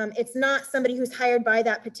it's not somebody who's hired by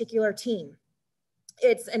that particular team.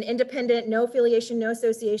 It's an independent, no affiliation, no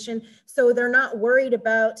association. So they're not worried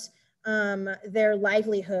about their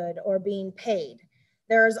livelihood or being paid.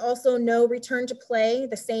 There is also no return to play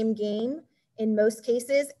the same game in most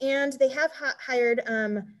cases. And they have hired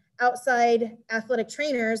outside athletic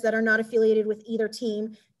trainers that are not affiliated with either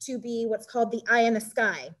team to be what's called the eye in the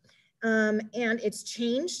sky. And it's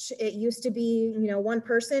changed. It used to be, one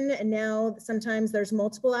person, and now sometimes there's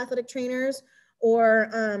multiple athletic trainers, or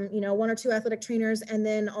 1 or 2 athletic trainers, and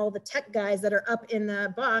then all the tech guys that are up in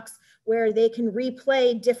the box where they can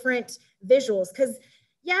replay different visuals. Because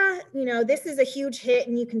this is a huge hit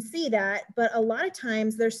and you can see that, but a lot of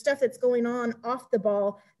times there's stuff that's going on off the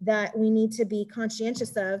ball that we need to be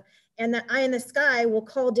conscientious of. And that eye in the sky will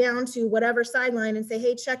call down to whatever sideline and say,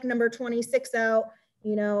 hey, check number 26 out.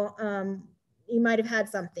 You might have had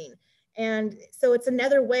something. And so it's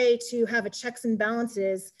another way to have a checks and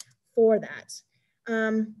balances for that.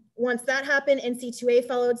 Once that happened, NC2A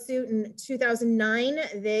followed suit in 2009.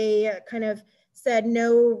 They kind of said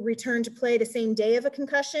no return to play the same day of a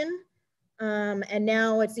concussion. And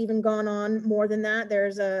now it's even gone on more than that.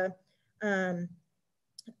 There's a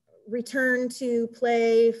return to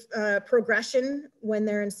play progression when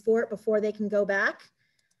they're in sport before they can go back.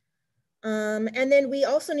 And then we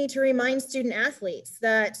also need to remind student athletes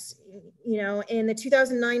that, in the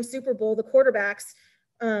 2009 Super Bowl, the quarterbacks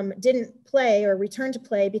didn't play or return to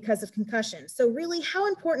play because of concussion. So really, how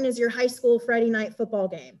important is your high school Friday night football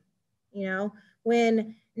game?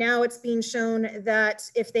 When now it's being shown that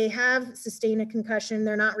if they have sustained a concussion,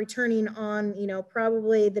 they're not returning on,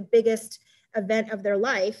 probably the biggest event of their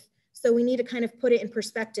life. So we need to kind of put it in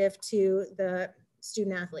perspective to the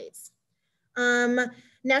student athletes.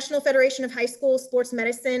 National Federation of High School Sports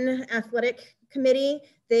Medicine Athletic Committee,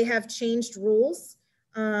 they have changed rules.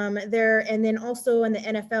 And then also in the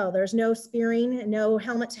NFL, there's no spearing, no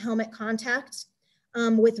helmet-to-helmet contact.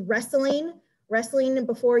 With wrestling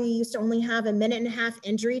before you used to only have a 1.5 minute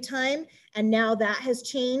injury time, and now that has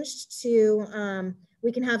changed to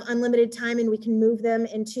we can have unlimited time and we can move them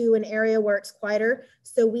into an area where it's quieter,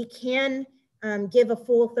 so we can give a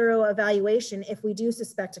full, thorough evaluation if we do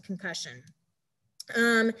suspect a concussion.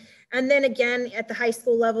 And then again, at the high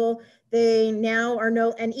school level, they now are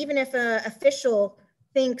and even if an official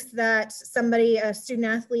thinks that a student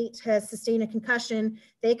athlete has sustained a concussion,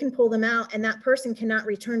 they can pull them out and that person cannot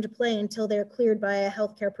return to play until they're cleared by a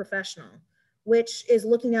healthcare professional, which is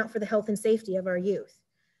looking out for the health and safety of our youth.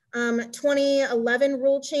 2011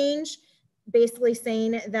 rule change, basically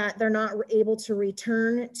saying that they're not able to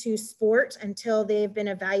return to sport until they've been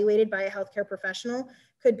evaluated by a healthcare professional.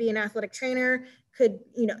 Could be an athletic trainer, could,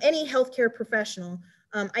 any healthcare professional.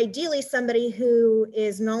 Ideally somebody who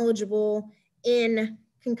is knowledgeable in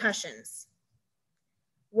concussions.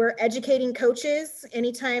 We're educating coaches.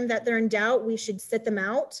 Anytime that they're in doubt, we should sit them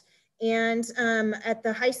out. And at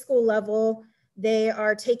the high school level, they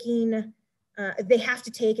are taking, they have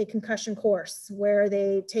to take a concussion course where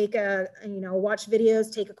they take watch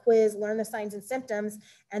videos, take a quiz, learn the signs and symptoms,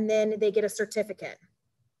 and then they get a certificate.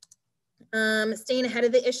 Staying ahead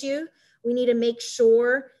of the issue, we need to make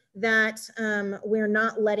sure that we're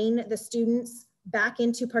not letting the students back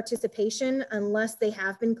into participation unless they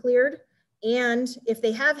have been cleared. And if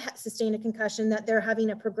they have sustained a concussion, that they're having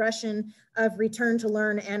a progression of return to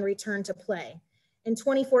learn and return to play. In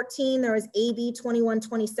 2014, there was AB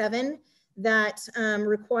 2127 that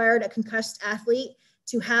required a concussed athlete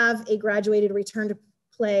to have a graduated return to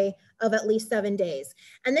play of at least 7 days.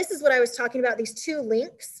 And this is what I was talking about. These two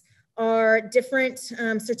links are different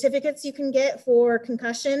certificates you can get for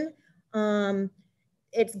concussion.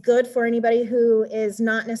 It's good for anybody who is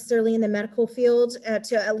not necessarily in the medical field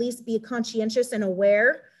to at least be conscientious and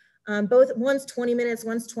aware. One's 20 minutes,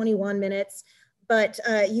 one's 21 minutes, but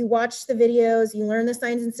you watch the videos, you learn the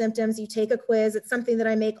signs and symptoms, you take a quiz. It's something that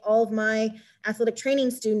I make all of my athletic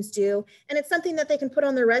training students do, and it's something that they can put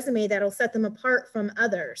on their resume that'll set them apart from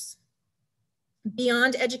others.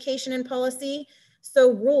 Beyond education and policy,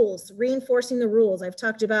 so rules, reinforcing the rules. I've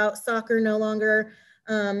talked about soccer no longer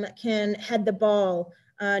can head the ball,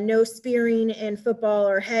 no spearing in football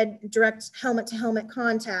or direct helmet to helmet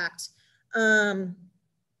contact. The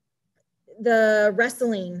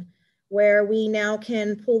wrestling, where we now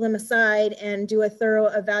can pull them aside and do a thorough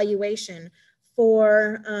evaluation.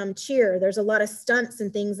 For cheer, there's a lot of stunts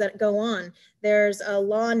and things that go on. There's a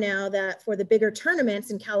law now that for the bigger tournaments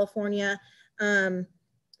in California,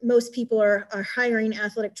 most people are hiring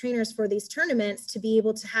athletic trainers for these tournaments to be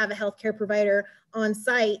able to have a healthcare provider on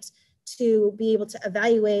site to be able to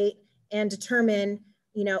evaluate and determine,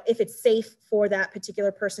 if it's safe for that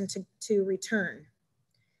particular person to return.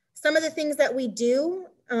 Some of the things that we do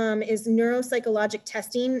is neuropsychologic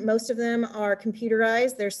testing. Most of them are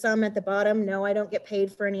computerized. There's some at the bottom. No, I don't get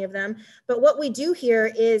paid for any of them. But what we do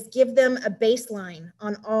here is give them a baseline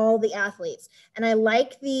on all the athletes. And I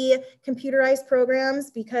like the computerized programs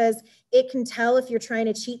because it can tell if you're trying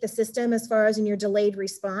to cheat the system as far as in your delayed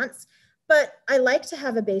response. But I like to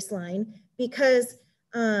have a baseline because,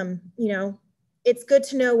 it's good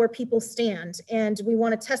to know where people stand, and we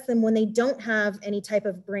want to test them when they don't have any type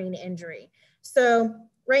of brain injury. So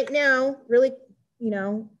right now, really,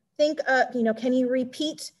 think of, can you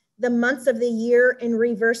repeat the months of the year in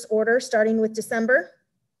reverse order, starting with December?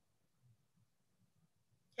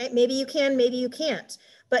 Okay, maybe you can, maybe you can't.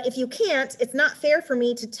 But if you can't, it's not fair for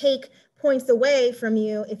me to take points away from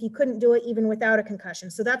you if you couldn't do it even without a concussion.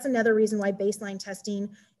 So that's another reason why baseline testing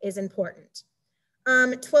is important.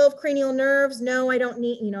 12 cranial nerves. No, I don't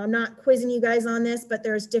need, I'm not quizzing you guys on this, but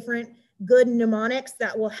there's different good mnemonics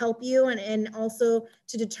that will help you and also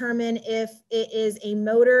to determine if it is a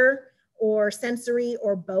motor or sensory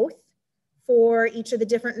or both for each of the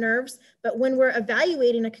different nerves. But when we're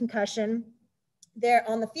evaluating a concussion there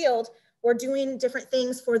on the field, we're doing different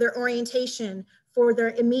things for their orientation, for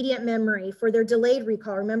their immediate memory, for their delayed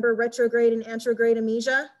recall. Remember retrograde and anterograde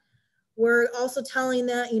amnesia? We're also telling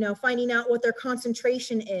them, finding out what their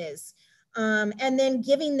concentration is, and then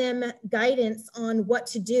giving them guidance on what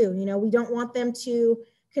to do. We don't want them to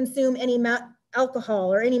consume any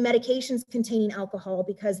alcohol or any medications containing alcohol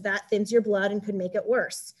because that thins your blood and could make it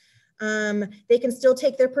worse. They can still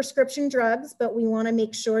take their prescription drugs, but we want to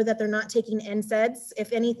make sure that they're not taking NSAIDs.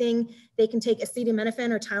 If anything, they can take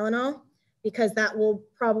acetaminophen or Tylenol because that will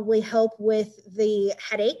probably help with the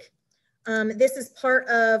headache. This is part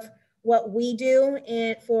of what we do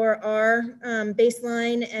for our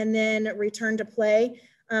baseline and then return to play.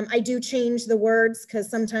 I do change the words because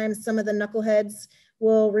sometimes some of the knuckleheads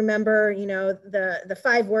will remember, the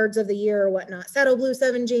 5 words of the year or whatnot. Saddle Blue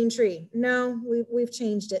 7 Jane Tree. No, we've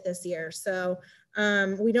changed it this year. So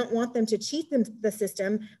we don't want them to cheat the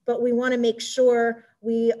system, but we want to make sure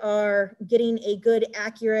we are getting a good,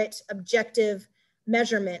 accurate, objective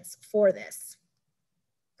measurements for this.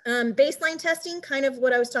 Baseline testing, kind of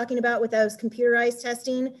what I was talking about with those computerized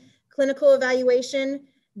testing, clinical evaluation,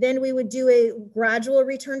 then we would do a gradual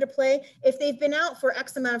return to play. If they've been out for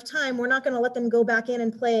X amount of time, we're not going to let them go back in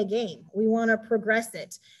and play a game. We want to progress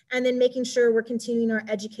it. And then making sure we're continuing our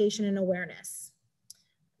education and awareness.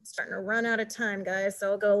 I'm starting to run out of time, guys,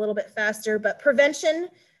 so I'll go a little bit faster. But prevention,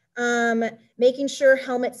 making sure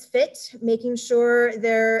helmets fit, making sure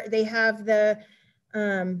they have the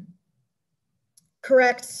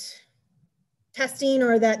correct testing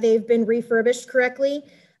or that they've been refurbished correctly.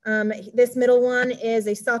 This middle one is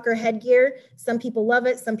a soccer headgear. Some people love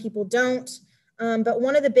it, some people don't. But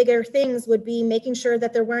one of the bigger things would be making sure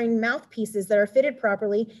that they're wearing mouthpieces that are fitted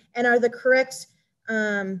properly and are the correct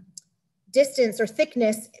distance or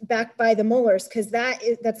thickness back by the molars, because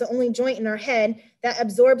that's the only joint in our head that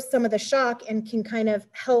absorbs some of the shock and can kind of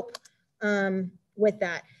help with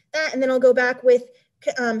that. And then I'll go back with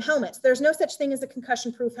helmets. There's no such thing as a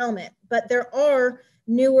concussion-proof helmet, but there are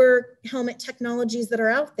newer helmet technologies that are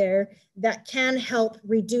out there that can help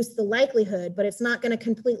reduce the likelihood, but it's not going to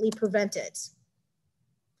completely prevent it.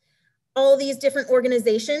 all these different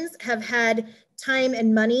organizations have had time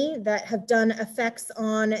and money that have done effects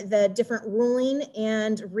on the different ruling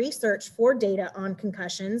and research for data on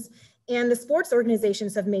concussions. And the sports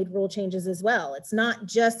organizations have made rule changes as well. It's not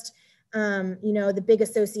just, you know, the big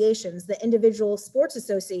associations, the individual sports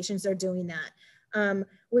associations are doing that,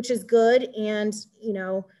 which is good. And, you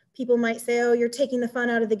know, people might say, oh, you're taking the fun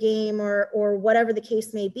out of the game or whatever the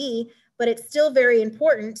case may be, but it's still very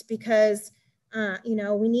important because you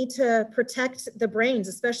know, we need to protect the brains,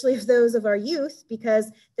 especially of those of our youth, because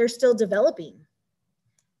they're still developing.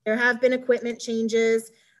 There have been equipment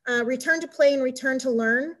changes, return to play and return to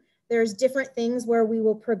learn. There's different things where we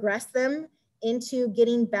will progress them into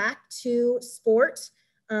getting back to sport.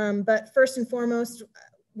 But first and foremost,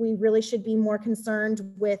 we really should be more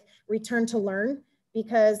concerned with return to learn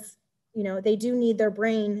because, you know, they do need their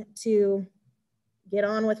brain to get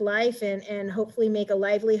on with life and hopefully make a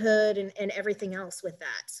livelihood and everything else with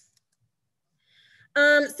that.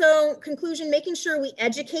 So conclusion, making sure we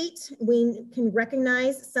educate, we can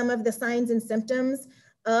recognize some of the signs and symptoms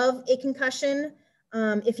of a concussion.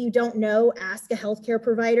 If you don't know, ask a healthcare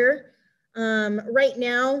provider. Right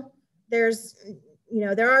now, there's, you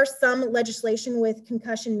know, there are some legislation with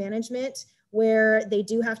concussion management where they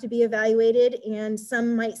do have to be evaluated and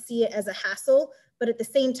some might see it as a hassle, but at the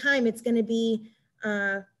same time, it's going to be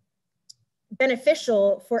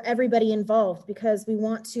beneficial for everybody involved because we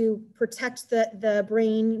want to protect the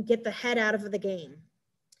brain, get the head out of the game.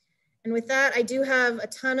 And with that, I do have a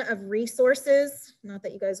ton of resources, not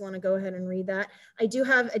that you guys want to go ahead and read that. I do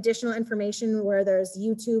have additional information where there's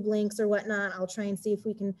YouTube links or whatnot. I'll try and see if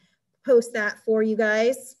we can post that for you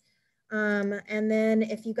guys. And then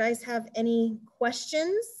if you guys have any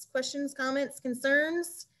questions, comments,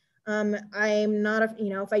 concerns, I'm not, you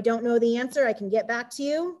know, if I don't know the answer, I can get back to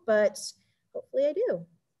you, but hopefully I do.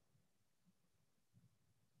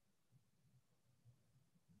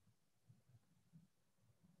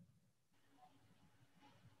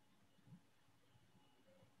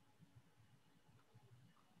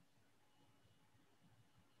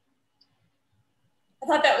 I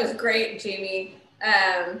thought that was great, Jamie.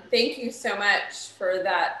 Thank you so much for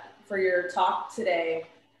that, for your talk today.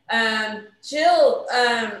 Jill,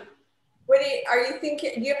 are you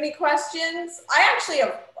thinking, do you have any questions? I actually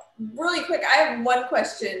have, really quick, I have one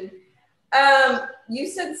question. You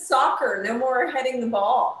said soccer, no more heading the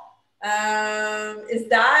ball. Is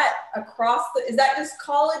that across the, is that just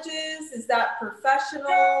colleges? Is that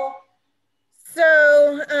professional?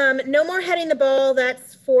 So no more heading the ball,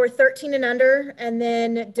 that's for 13 and under. And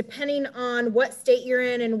then depending on what state you're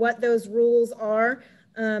in and what those rules are,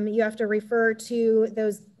 you have to refer to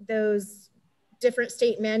those different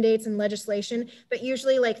state mandates and legislation. But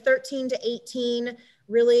usually like 13 to 18,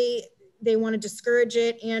 really, they want to discourage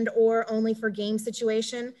it and or only for game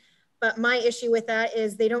situation. But my issue with that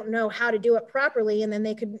is they don't know how to do it properly and then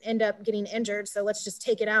they could end up getting injured. So let's just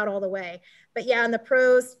take it out all the way. But yeah, in the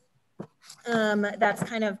pros, that's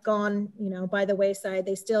kind of gone, you know, by the wayside.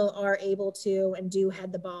 They still are able to and do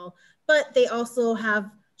head the ball, but they also have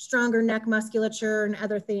stronger neck musculature and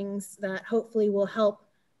other things that hopefully will help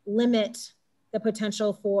limit the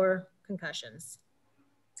potential for concussions.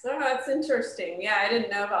 Oh, that's interesting. Yeah, I didn't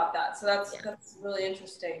know about that. So that's really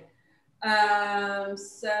interesting.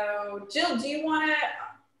 So Jill, do you want to,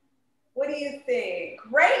 what do you think?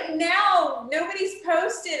 Right now, nobody's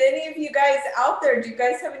posted. Any of you guys out there, do you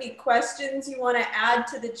guys have any questions you want to add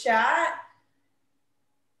to the chat?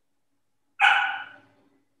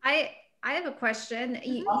 I have a question.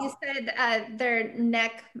 You said their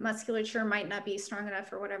neck musculature might not be strong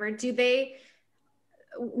enough or whatever. Do they,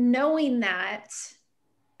 knowing that,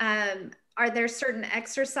 are there certain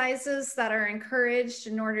exercises that are encouraged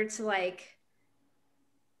in order to like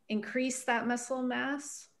increase that muscle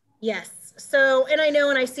mass? Yes. So, and I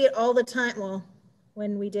know, and I see it all the time. Well,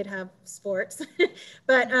 when we did have sports,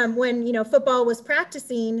 but when, you know, football was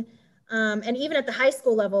practicing, and even at the high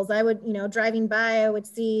school levels, I would, you know, driving by, I would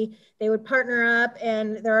see they would partner up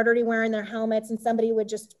and they're already wearing their helmets and somebody would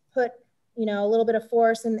just put, you know, a little bit of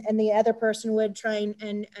force and the other person would try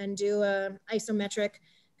and do a isometric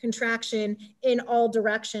contraction in all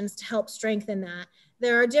directions to help strengthen that.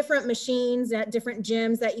 There are different machines at different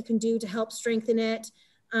gyms that you can do to help strengthen it.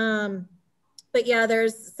 But yeah,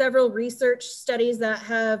 there's several research studies that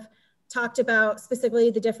have talked about specifically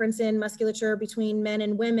the difference in musculature between men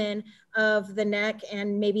and women of the neck.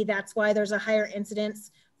 And maybe that's why there's a higher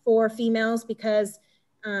incidence for females because,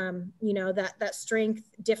 you know, that strength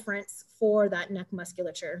difference for that neck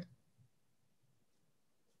musculature.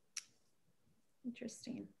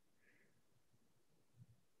 Interesting.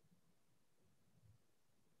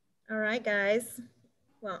 All right, guys.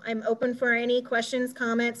 Well, I'm open for any questions,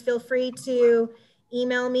 comments. Feel free to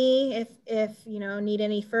email me if you know, need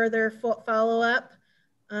any further follow-up.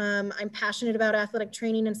 I'm passionate about athletic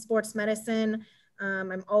training and sports medicine.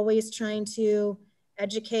 I'm always trying to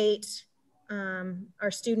educate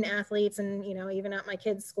our student athletes and, you know, even at my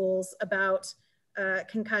kids' schools about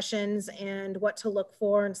concussions and what to look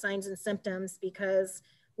for and signs and symptoms, because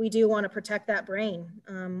we do want to protect that brain.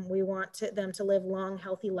 We want them to live long,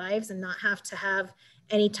 healthy lives and not have to have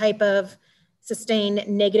any type of sustained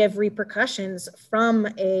negative repercussions from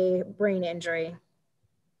a brain injury.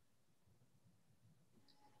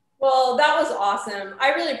 Well, that was awesome. I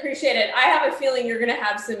really appreciate it. I have a feeling you're going to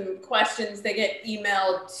have some questions that get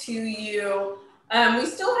emailed to you. We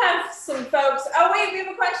still have some folks. Oh, wait, we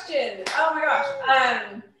have a question. Oh my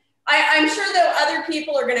gosh. I'm sure though other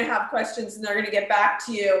people are going to have questions and they're going to get back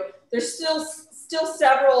to you. There's still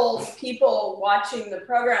several people watching the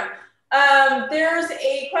program. There's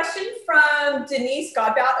a question from Denise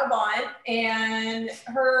Godbout Avant, and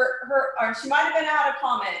she might have been out a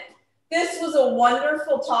comment. This was a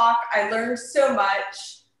wonderful talk. I learned so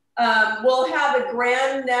much. We'll have a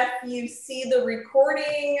grandnephew see the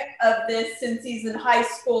recording of this since he's in high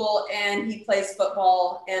school and he plays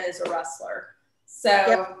football and is a wrestler. So,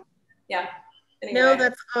 yep. Yeah. Anyway. No,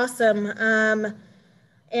 that's awesome.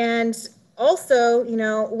 And also, you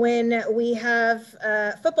know, when we have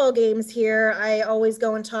football games here, I always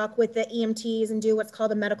go and talk with the EMTs and do what's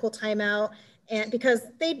called a medical timeout. And because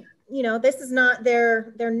they, you know, this is not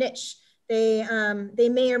their niche. They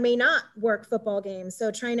may or may not work football games.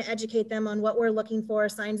 So trying to educate them on what we're looking for,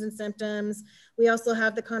 signs and symptoms. We also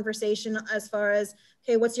have the conversation as far as,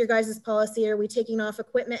 okay, what's your guys' policy? Are we taking off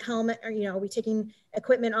equipment, helmet, or, you know, are we taking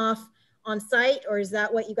equipment off on site, or is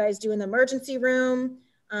that what you guys do in the emergency room?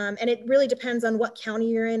 And it really depends on what county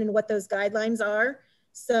you're in and what those guidelines are.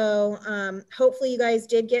 So hopefully you guys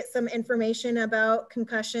did get some information about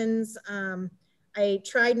concussions. I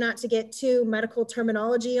tried not to get too medical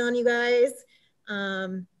terminology on you guys.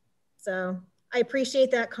 So I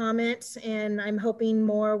appreciate that comment, and I'm hoping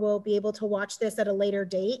more will be able to watch this at a later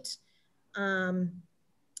date. And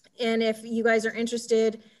if you guys are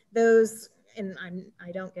interested, those, and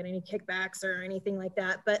I don't get any kickbacks or anything like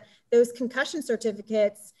that, but those concussion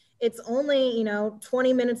certificates, it's only, you know,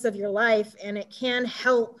 20 minutes of your life, and it can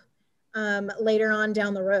help later on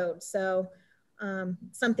down the road. So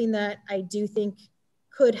something that I do think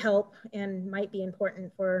could help and might be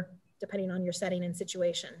important for depending on your setting and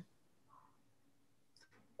situation.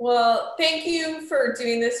 Well, thank you for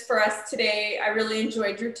doing this for us today. I really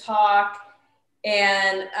enjoyed your talk,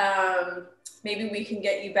 and maybe we can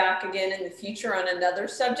get you back again in the future on another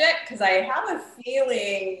subject, because I have a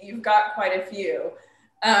feeling you've got quite a few.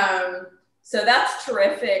 So that's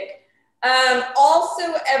terrific.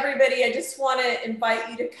 Also, everybody, I just want to invite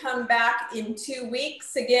you to come back in 2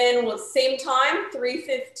 weeks. Again, well, same time,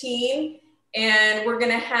 3:15. And we're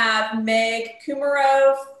going to have Meg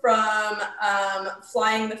Kumarov from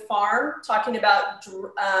Flying the Farm talking about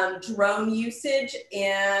drone usage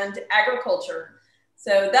and agriculture.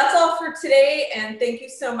 So that's all for today. And thank you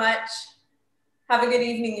so much. Have a good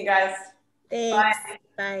evening, you guys. Thanks.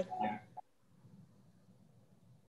 Bye. Bye.